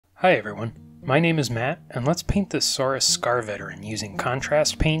Hi everyone, my name is Matt, and let's paint this Saurus Scar Veteran using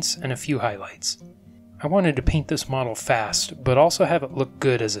contrast paints and a few highlights. I wanted to paint this model fast, but also have it look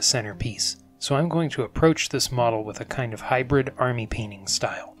good as a centerpiece, so I'm going to approach this model with a kind of hybrid army painting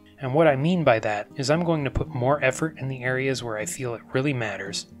style. And what I mean by that is I'm going to put more effort in the areas where I feel it really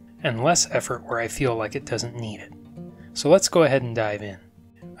matters, and less effort where I feel like it doesn't need it. So let's go ahead and dive in.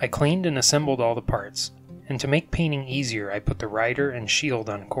 I cleaned and assembled all the parts, and to make painting easier I put the rider and shield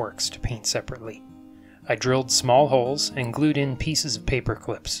on corks to paint separately. I drilled small holes and glued in pieces of paper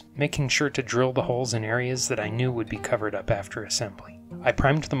clips, making sure to drill the holes in areas that I knew would be covered up after assembly. I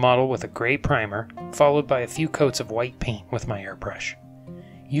primed the model with a gray primer, followed by a few coats of white paint with my airbrush.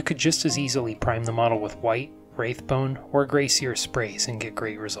 You could just as easily prime the model with white, wraithbone, or gray sear sprays and get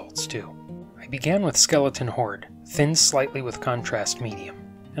great results too. I began with Skeleton Horde, thinned slightly with contrast medium,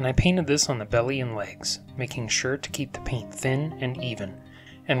 and I painted this on the belly and legs, making sure to keep the paint thin and even,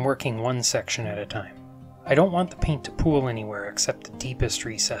 and working one section at a time. I don't want the paint to pool anywhere except the deepest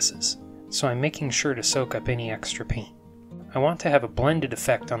recesses, so I'm making sure to soak up any extra paint. I want to have a blended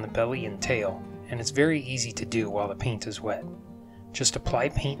effect on the belly and tail, and it's very easy to do while the paint is wet. Just apply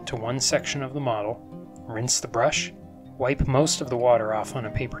paint to one section of the model, rinse the brush, wipe most of the water off on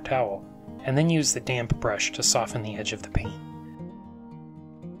a paper towel, and then use the damp brush to soften the edge of the paint.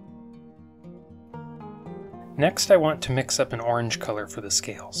 Next I want to mix up an orange color for the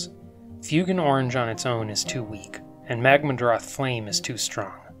scales. Fuegan orange on its own is too weak, and Magmadroth flame is too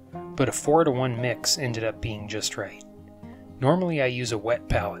strong, but a 4-to-1 mix ended up being just right. Normally I use a wet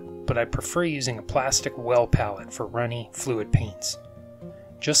palette, but I prefer using a plastic well palette for runny, fluid paints.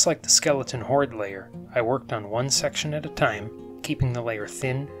 Just like the Skeleton Horde layer, I worked on one section at a time, keeping the layer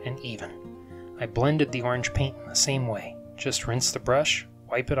thin and even. I blended the orange paint in the same way, just rinse the brush,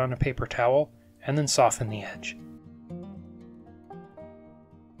 wipe it on a paper towel, and then soften the edge.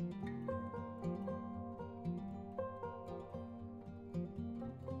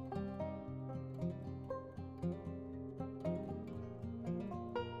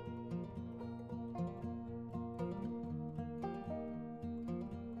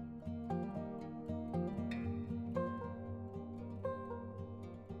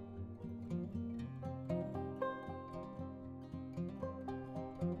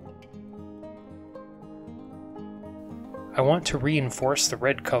 I want to reinforce the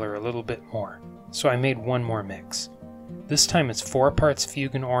red color a little bit more, so I made one more mix. This time it's 4 parts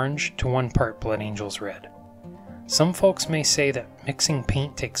Fuegan orange to 1 part Blood Angels red. Some folks may say that mixing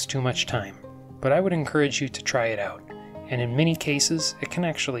paint takes too much time, but I would encourage you to try it out, and in many cases it can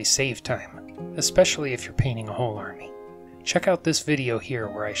actually save time, especially if you're painting a whole army. Check out this video here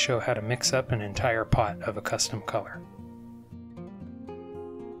where I show how to mix up an entire pot of a custom color.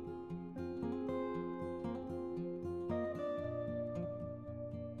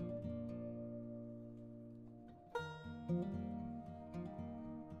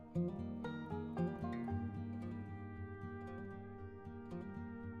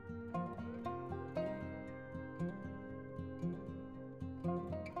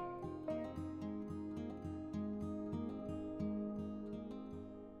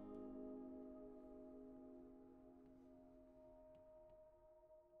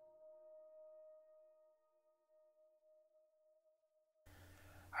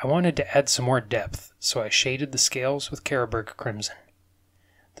 I wanted to add some more depth, so I shaded the scales with Carroburg Crimson.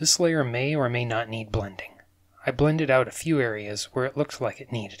 This layer may or may not need blending. I blended out a few areas where it looked like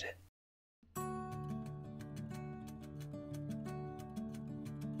it needed it.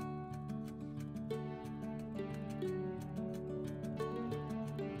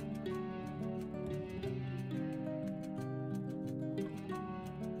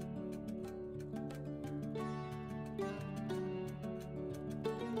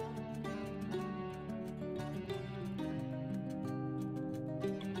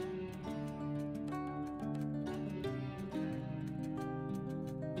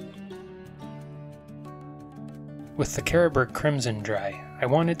 With the Carroburg Crimson dry, I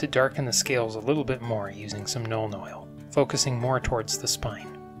wanted to darken the scales a little bit more using some Nuln oil, focusing more towards the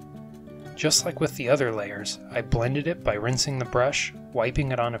spine. Just like with the other layers, I blended it by rinsing the brush,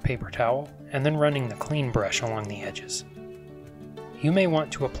 wiping it on a paper towel, and then running the clean brush along the edges. You may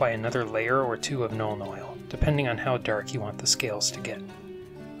want to apply another layer or 2 of Nuln oil, depending on how dark you want the scales to get.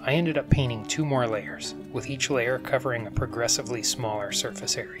 I ended up painting 2 more layers, with each layer covering a progressively smaller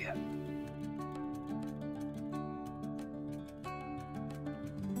surface area.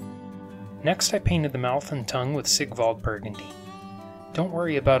 Next I painted the mouth and tongue with Sigvald Burgundy. Don't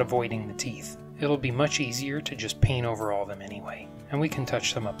worry about avoiding the teeth, it'll be much easier to just paint over all them anyway, and we can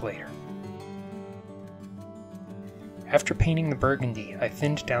touch them up later. After painting the Burgundy, I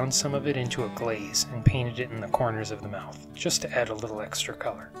thinned down some of it into a glaze and painted it in the corners of the mouth, just to add a little extra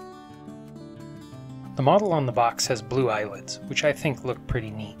color. The model on the box has blue eyelids, which I think look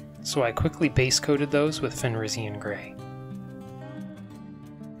pretty neat, so I quickly base coated those with Fenrisian Grey.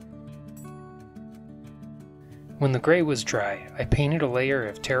 When the grey was dry, I painted a layer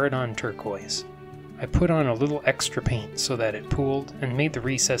of Terradon Turquose. I put on a little extra paint so that it pooled and made the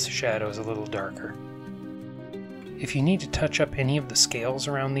recess shadows a little darker. If you need to touch up any of the scales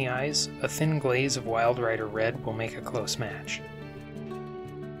around the eyes, a thin glaze of Wild Rider Red will make a close match.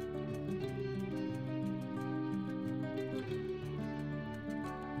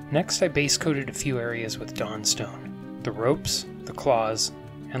 Next I base coated a few areas with Dawnstone, the ropes, the claws,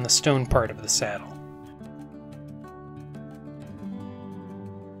 and the stone part of the saddle.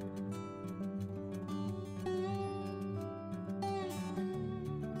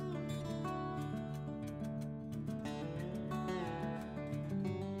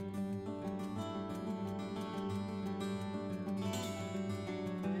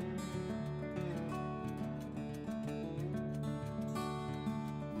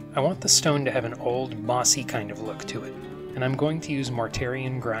 I want the stone to have an old, mossy kind of look to it, and I'm going to use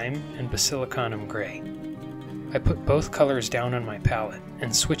Mortarian Grime and Basilicanum Grey. I put both colors down on my palette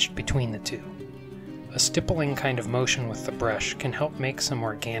and switched between the two. A stippling kind of motion with the brush can help make some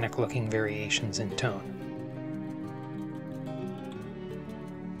organic looking variations in tone.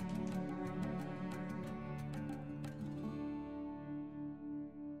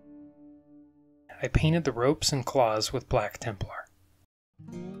 I painted the ropes and claws with black Templar.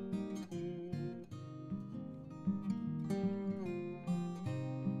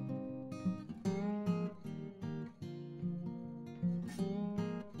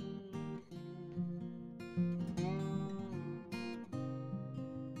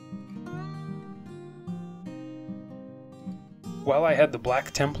 While I had the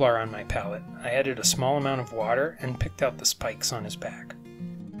black Templar on my palette, I added a small amount of water and picked out the spikes on his back.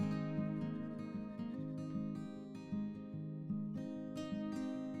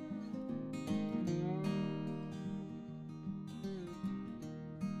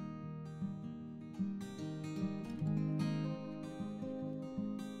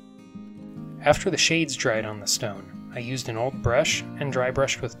 After the shades dried on the stone, I used an old brush and dry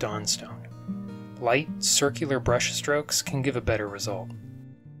brushed with Dawnstone. Light, circular brush strokes can give a better result.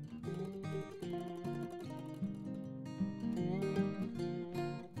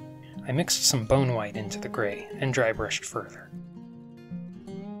 I mixed some Bonewhite into the gray and dry brushed further.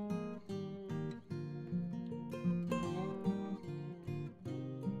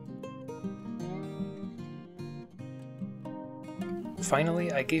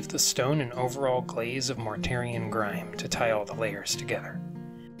 Finally, I gave the stone an overall glaze of Mortarian Grime to tie all the layers together.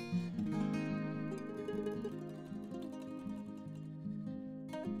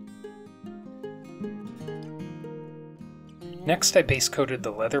 Next, I base coated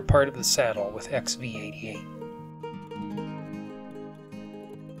the leather part of the saddle with XV88.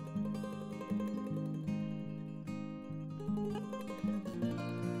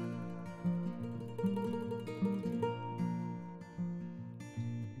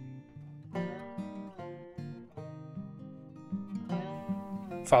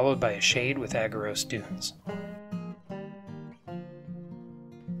 Followed by a shade with Aggaros Dunes.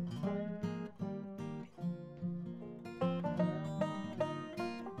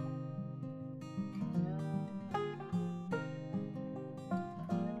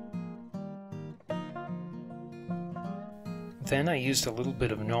 Then I used a little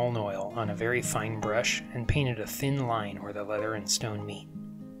bit of Nuln oil on a very fine brush and painted a thin line where the leather and stone meet.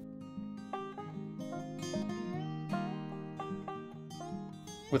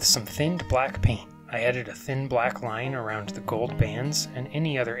 With some thinned black paint, I added a thin black line around the gold bands and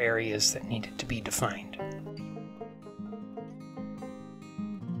any other areas that needed to be defined.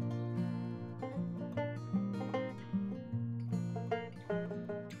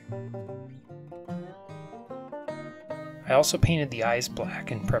 I also painted the eyes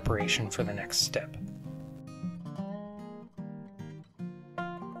black in preparation for the next step.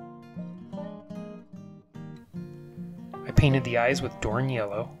 I painted the eyes with Dorn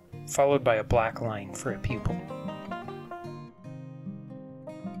Yellow, followed by a black line for a pupil.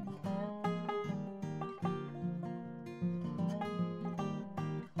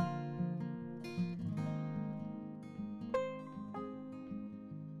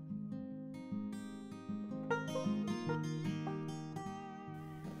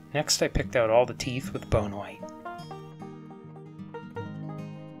 Next I picked out all the teeth with Bonewhite.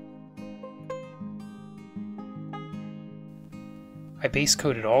 I base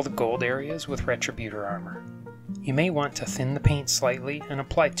coated all the gold areas with Retributor armor. You may want to thin the paint slightly and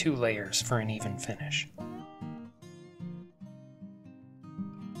apply 2 layers for an even finish.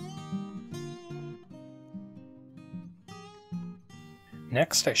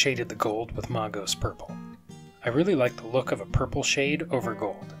 Next, I shaded the gold with Magos purple. I really like the look of a purple shade over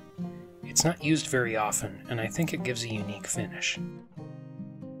gold. It's not used very often, and I think it gives a unique finish.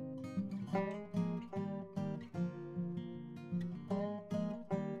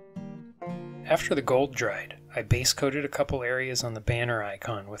 After the gold dried, I base coated a couple areas on the banner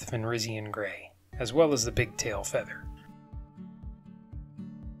icon with Fenrisian Grey, as well as the big tail feather.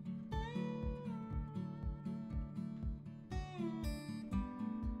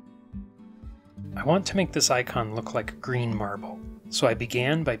 I want to make this icon look like a green marble, so I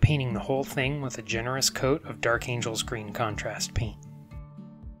began by painting the whole thing with a generous coat of Dark Angel's green contrast paint.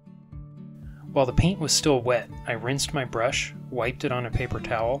 While the paint was still wet, I rinsed my brush, wiped it on a paper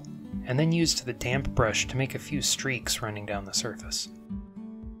towel, and then used the damp brush to make a few streaks running down the surface.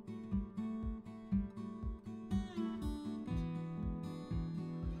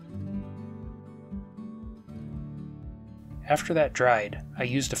 After that dried, I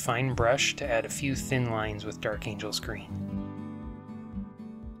used a fine brush to add a few thin lines with Dark Angel's green.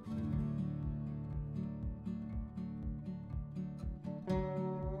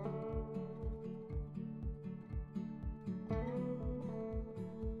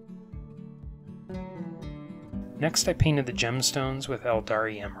 Next, I painted the gemstones with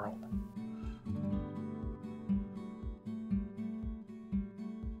Aeldari Emerald.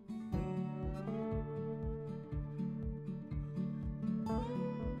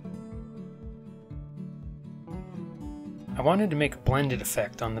 I wanted to make a blended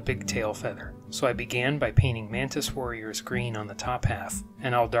effect on the big tail feather, so I began by painting Mantis Warrior's green on the top half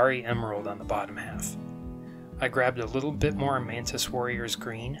and Aeldari Emerald on the bottom half. I grabbed a little bit more Mantis Warrior's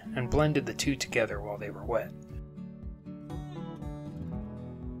green and blended the two together while they were wet.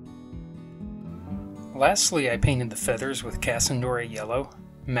 Lastly, I painted the feathers with Cassandora Yellow,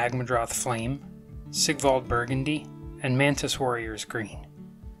 Magmadroth Flame, Sigvald Burgundy, and Mantis Warrior's green.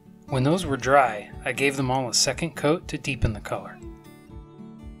 When those were dry, I gave them all a second coat to deepen the color.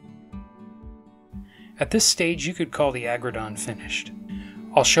 At this stage, you could call the Aggradon finished.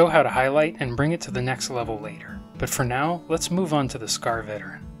 I'll show how to highlight and bring it to the next level later, but for now, let's move on to the Scar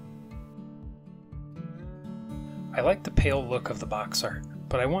Veteran. I like the pale look of the box art,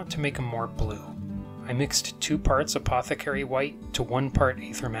 but I want to make him more blue. I mixed 2 parts Apothecary white to 1 part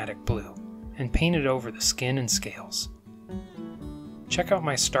Aethermatic blue, and painted over the skin and scales. Check out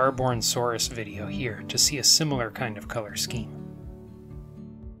my Starborn Saurus video here to see a similar kind of color scheme.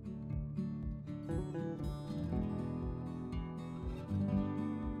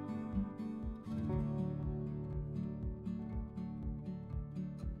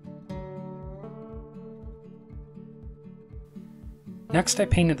 Next, I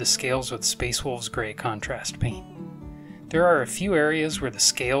painted the scales with Space Wolf's Grey contrast paint. There are a few areas where the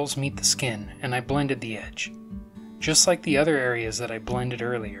scales meet the skin, and I blended the edge. Just like the other areas that I blended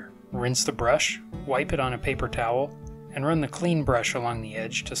earlier, rinse the brush, wipe it on a paper towel, and run the clean brush along the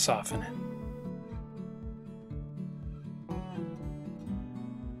edge to soften it.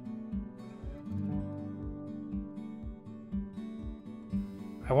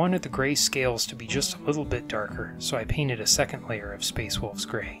 I wanted the gray scales to be just a little bit darker, so I painted a second layer of Space Wolf's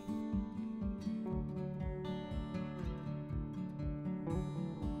Grey.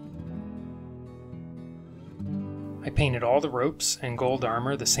 I painted all the ropes and gold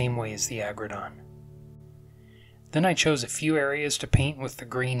armor the same way as the Aggradon. Then I chose a few areas to paint with the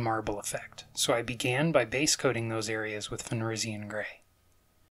green marble effect, so I began by base coating those areas with Fenrisian Grey.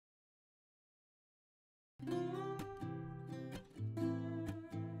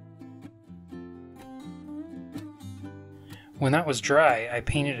 When that was dry, I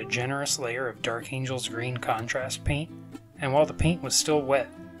painted a generous layer of Dark Angel's green contrast paint, and while the paint was still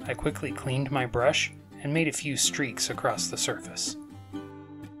wet, I quickly cleaned my brush and made a few streaks across the surface.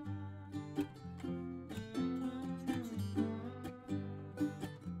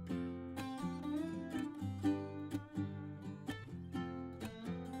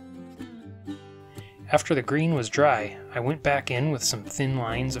 After the green was dry, I went back in with some thin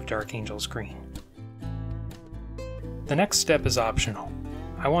lines of Dark Angel's green. The next step is optional.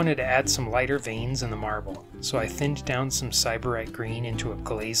 I wanted to add some lighter veins in the marble, so I thinned down some Sybarite green into a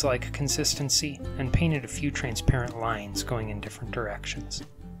glaze-like consistency and painted a few transparent lines going in different directions.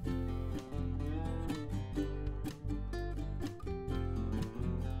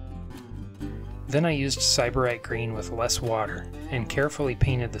 Then I used Sybarite green with less water and carefully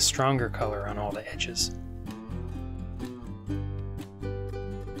painted the stronger color on all the edges.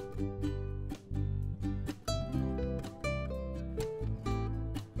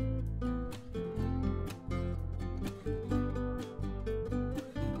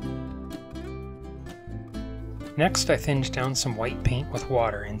 Next I thinned down some white paint with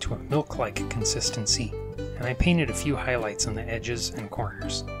water into a milk-like consistency, and I painted a few highlights on the edges and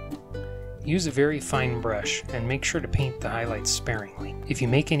corners. Use a very fine brush and make sure to paint the highlights sparingly. If you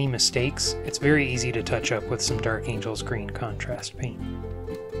make any mistakes, it's very easy to touch up with some Dark Angel's Green contrast paint.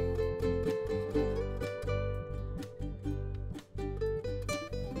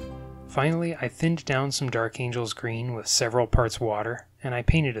 Finally, I thinned down some Dark Angel's Green with several parts water, and I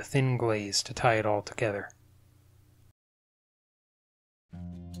painted a thin glaze to tie it all together.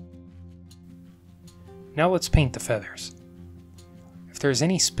 Now let's paint the feathers. If there's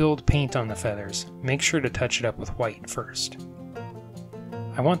any spilled paint on the feathers, make sure to touch it up with white first.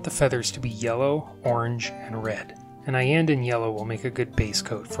 I want the feathers to be yellow, orange, and red, and Iyanden yellow will make a good base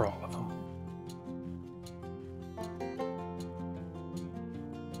coat for all of them.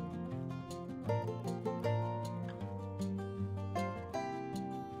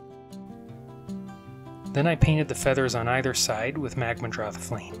 Then I painted the feathers on either side with Magmadroth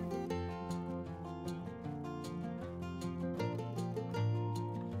Flame.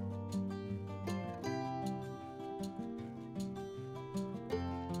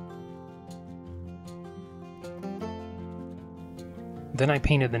 Then I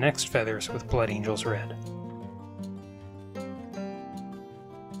painted the next feathers with Blood Angel's Red.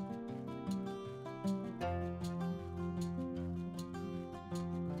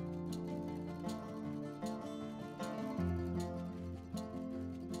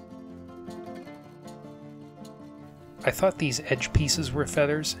 I thought these edge pieces were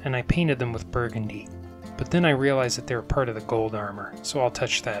feathers, and I painted them with Burgundy, but then I realized that they were part of the gold armor, so I'll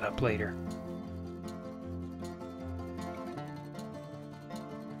touch that up later.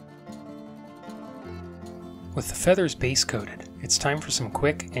 With the feathers base coated, it's time for some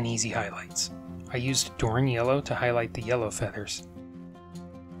quick and easy highlights. I used Dorn Yellow to highlight the yellow feathers.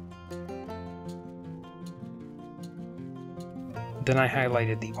 Then I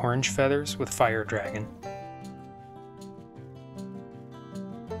highlighted the orange feathers with Fire Dragon.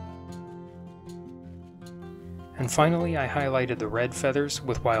 And finally I highlighted the red feathers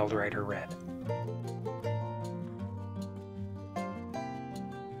with Wild Rider Red.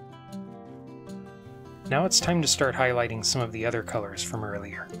 Now it's time to start highlighting some of the other colors from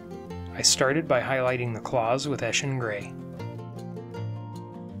earlier. I started by highlighting the claws with Eshin Grey.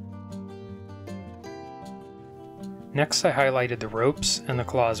 Next I highlighted the ropes and the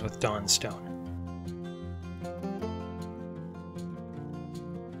claws with Dawnstone.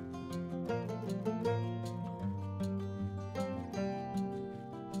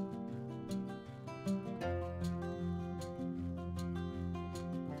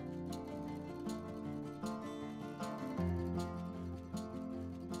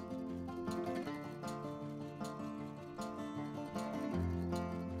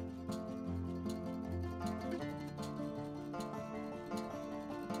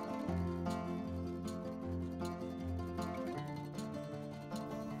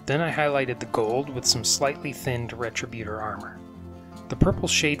 Then I highlighted the gold with some slightly thinned Retributor armor. The purple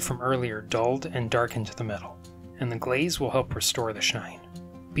shade from earlier dulled and darkened the metal, and the glaze will help restore the shine.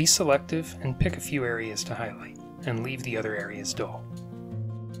 Be selective and pick a few areas to highlight, and leave the other areas dull.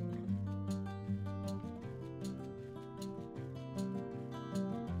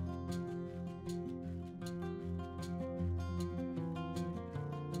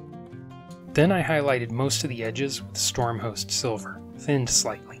 Then I highlighted most of the edges with Stormhost Silver, thinned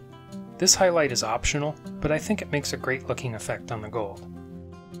slightly. This highlight is optional, but I think it makes a great looking effect on the gold.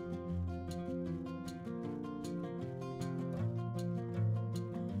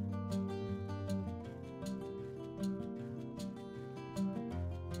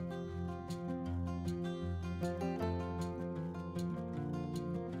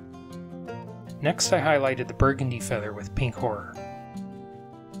 Next I highlighted the Burgundy feather with Pink Horror.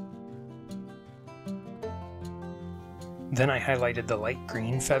 Then I highlighted the light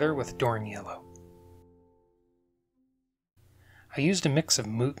green feather with Dorn Yellow. I used a mix of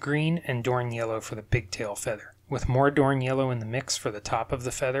Moot Green and Dorn Yellow for the Bigtail feather, with more Dorn Yellow in the mix for the top of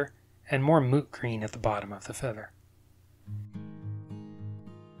the feather, and more Moot Green at the bottom of the feather.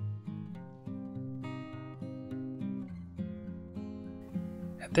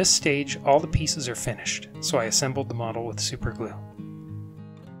 At this stage, all the pieces are finished, so I assembled the model with super glue.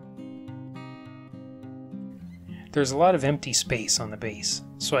 There's a lot of empty space on the base,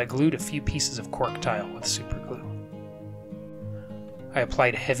 so I glued a few pieces of cork tile with super glue. I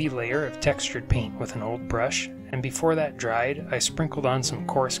applied a heavy layer of textured paint with an old brush, and before that dried, I sprinkled on some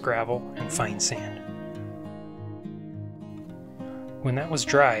coarse gravel and fine sand. When that was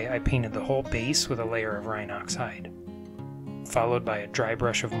dry, I painted the whole base with a layer of Rhinox hide, followed by a dry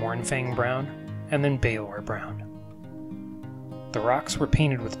brush of Mournfang brown, and then Balor brown. The rocks were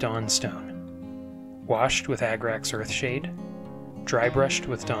painted with Dawnstone, washed with Agrax Earthshade, dry brushed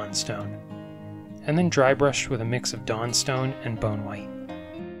with Dawnstone, and then dry brushed with a mix of Dawnstone and Bonewhite.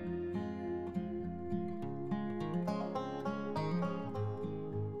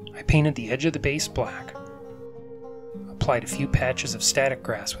 I painted the edge of the base black, applied a few patches of static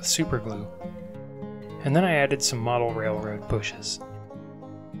grass with superglue, and then I added some model railroad bushes.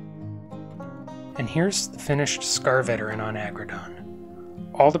 And here's the finished Scar Veteran on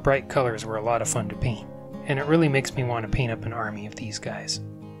Aggradon. All the bright colors were a lot of fun to paint, and it really makes me want to paint up an army of these guys.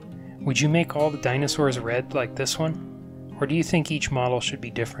 Would you make all the dinosaurs red like this one? Or do you think each model should be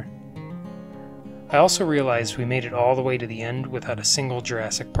different? I also realized we made it all the way to the end without a single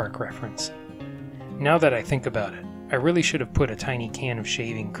Jurassic Park reference. Now that I think about it, I really should have put a tiny can of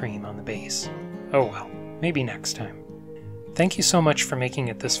shaving cream on the base. Oh well, maybe next time. Thank you so much for making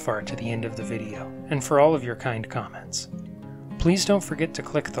it this far to the end of the video, and for all of your kind comments. Please don't forget to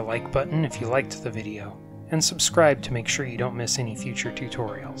click the like button if you liked the video, and subscribe to make sure you don't miss any future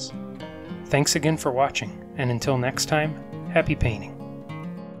tutorials. Thanks again for watching, and until next time, happy painting!